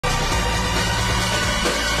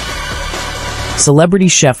Celebrity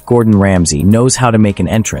chef Gordon Ramsay knows how to make an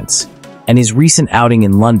entrance, and his recent outing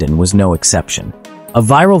in London was no exception. A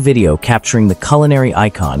viral video capturing the culinary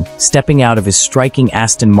icon stepping out of his striking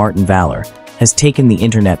Aston Martin Valour has taken the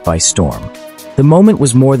internet by storm. The moment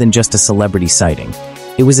was more than just a celebrity sighting.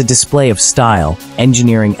 It was a display of style,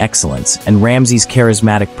 engineering excellence, and Ramsay's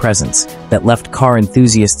charismatic presence that left car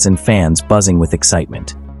enthusiasts and fans buzzing with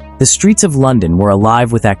excitement. The streets of London were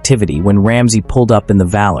alive with activity when Ramsay pulled up in the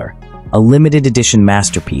Valour, a limited edition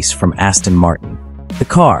masterpiece from Aston Martin. The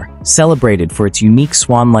car, celebrated for its unique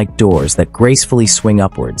swan-like doors that gracefully swing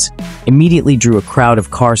upwards, immediately drew a crowd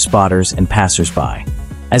of car spotters and passers-by.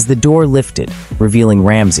 As the door lifted, revealing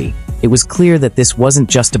Ramsay, it was clear that this wasn't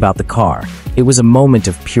just about the car, it was a moment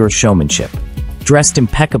of pure showmanship. Dressed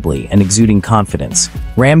impeccably and exuding confidence,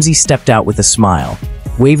 Ramsay stepped out with a smile,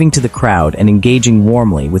 waving to the crowd and engaging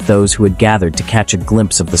warmly with those who had gathered to catch a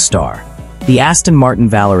glimpse of the star. The Aston Martin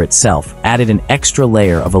Valour itself added an extra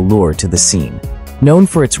layer of allure to the scene. Known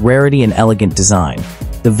for its rarity and elegant design,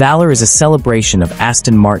 the Valour is a celebration of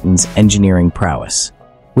Aston Martin's engineering prowess.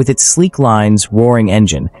 With its sleek lines, roaring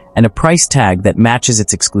engine, and a price tag that matches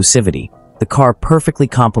its exclusivity, the car perfectly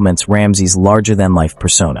complements Ramsay's larger-than-life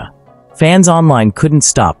persona. Fans online couldn't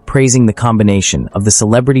stop praising the combination of the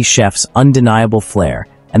celebrity chef's undeniable flair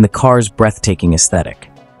and the car's breathtaking aesthetic.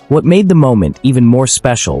 What made the moment even more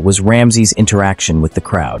special was Ramsay's interaction with the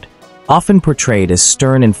crowd. Often portrayed as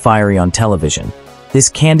stern and fiery on television, this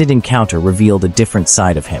candid encounter revealed a different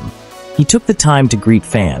side of him. He took the time to greet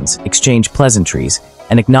fans, exchange pleasantries,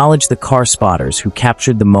 and acknowledge the car spotters who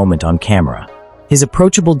captured the moment on camera. His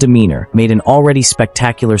approachable demeanor made an already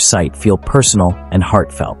spectacular sight feel personal and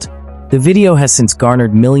heartfelt. The video has since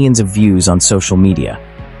garnered millions of views on social media,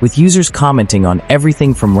 with users commenting on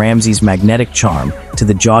everything from Ramsay's magnetic charm to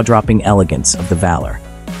the jaw-dropping elegance of the Valour.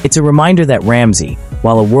 It's a reminder that Ramsay,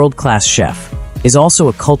 while a world-class chef, is also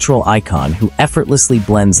a cultural icon who effortlessly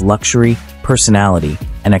blends luxury, personality,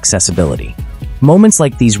 and accessibility. Moments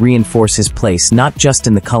like these reinforce his place not just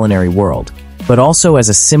in the culinary world, but also as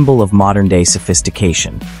a symbol of modern-day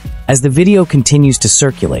sophistication. As the video continues to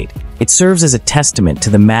circulate, it serves as a testament to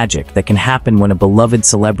the magic that can happen when a beloved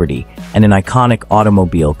celebrity and an iconic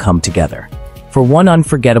automobile come together. For one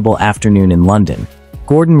unforgettable afternoon in London,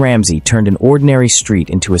 Gordon Ramsay turned an ordinary street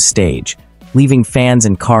into a stage, leaving fans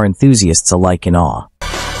and car enthusiasts alike in awe.